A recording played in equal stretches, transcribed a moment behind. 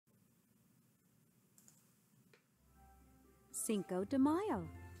Cinco de Mayo.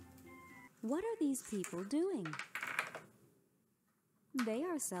 What are these people doing? They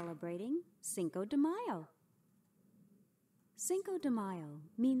are celebrating Cinco de Mayo. Cinco de Mayo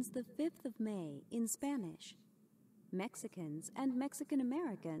means the 5th of May in Spanish. Mexicans and Mexican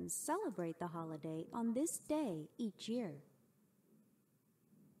Americans celebrate the holiday on this day each year.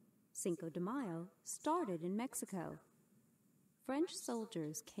 Cinco de Mayo started in Mexico. French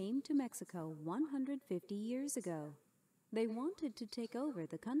soldiers came to Mexico 150 years ago. They wanted to take over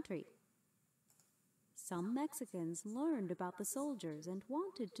the country. Some Mexicans learned about the soldiers and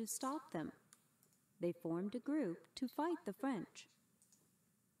wanted to stop them. They formed a group to fight the French.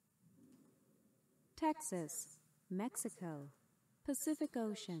 Texas, Mexico, Pacific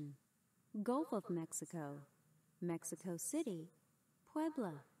Ocean, Gulf of Mexico, Mexico City,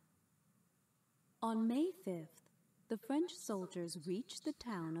 Puebla. On May 5th, the French soldiers reached the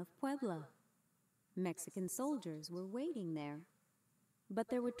town of Puebla. Mexican soldiers were waiting there, but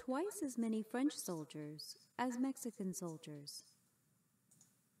there were twice as many French soldiers as Mexican soldiers.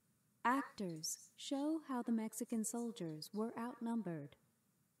 Actors show how the Mexican soldiers were outnumbered.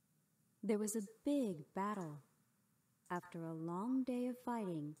 There was a big battle. After a long day of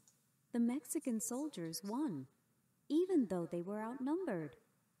fighting, the Mexican soldiers won, even though they were outnumbered.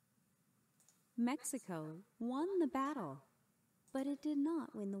 Mexico won the battle, but it did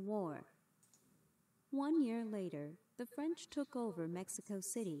not win the war. 1 year later, the French took over Mexico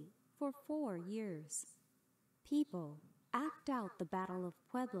City for 4 years. People act out the Battle of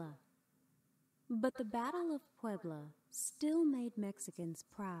Puebla. But the Battle of Puebla still made Mexicans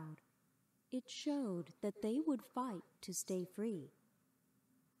proud. It showed that they would fight to stay free.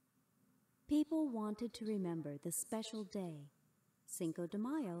 People wanted to remember the special day. Cinco de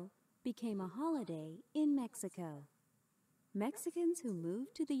Mayo became a holiday in Mexico. Mexicans who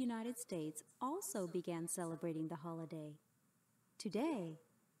moved to the United States also began celebrating the holiday. Today,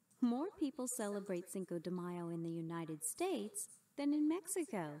 more people celebrate Cinco de Mayo in the United States than in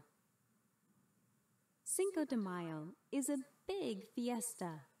Mexico. Cinco de Mayo is a big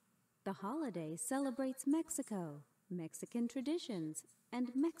fiesta. The holiday celebrates Mexico, Mexican traditions,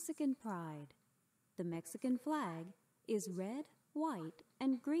 and Mexican pride. The Mexican flag is red, white,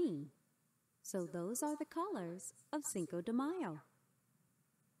 and green. So those are the colors of Cinco de Mayo.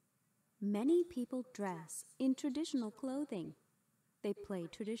 Many people dress in traditional clothing. They play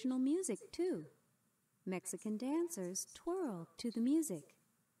traditional music too. Mexican dancers twirl to the music.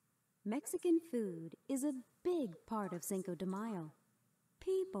 Mexican food is a big part of Cinco de Mayo.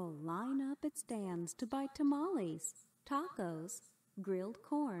 People line up at stands to buy tamales, tacos, grilled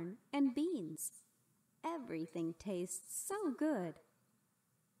corn, and beans. Everything tastes so good.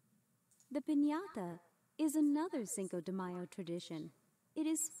 The piñata is another Cinco de Mayo tradition. It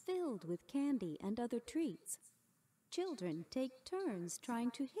is filled with candy and other treats. Children take turns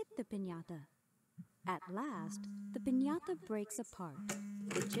trying to hit the piñata. At last, the piñata breaks apart.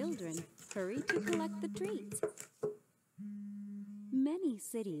 The children hurry to collect the treats. Many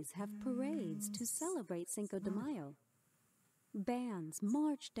cities have parades to celebrate Cinco de Mayo. Bands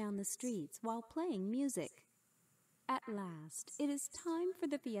march down the streets while playing music. At last, it is time for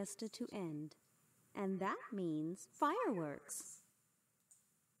the fiesta to end, and that means fireworks.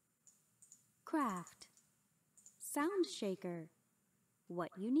 Craft. Sound shaker.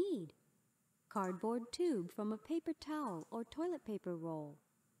 What you need. Cardboard tube from a paper towel or toilet paper roll.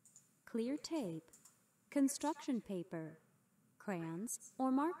 Clear tape. Construction paper. Crayons or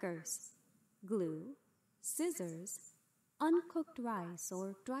markers. Glue. Scissors. Uncooked rice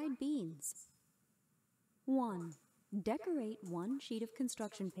or dried beans. 1. Decorate 1 sheet of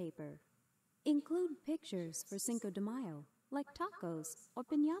construction paper. Include pictures for Cinco de Mayo, like tacos or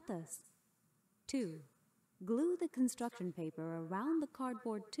piñatas. 2. Glue the construction paper around the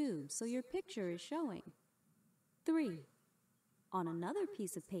cardboard tube so your picture is showing. 3. On another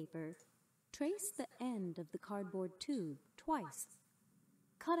piece of paper, trace the end of the cardboard tube twice.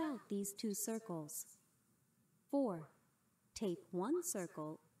 Cut out these 2 circles. 4. Tape 1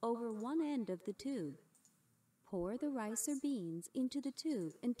 circle over one end of the tube. Pour the rice or beans into the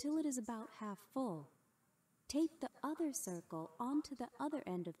tube until it is about half full. Tape the other circle onto the other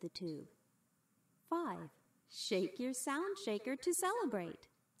end of the tube. 5. Shake your sound shaker to celebrate.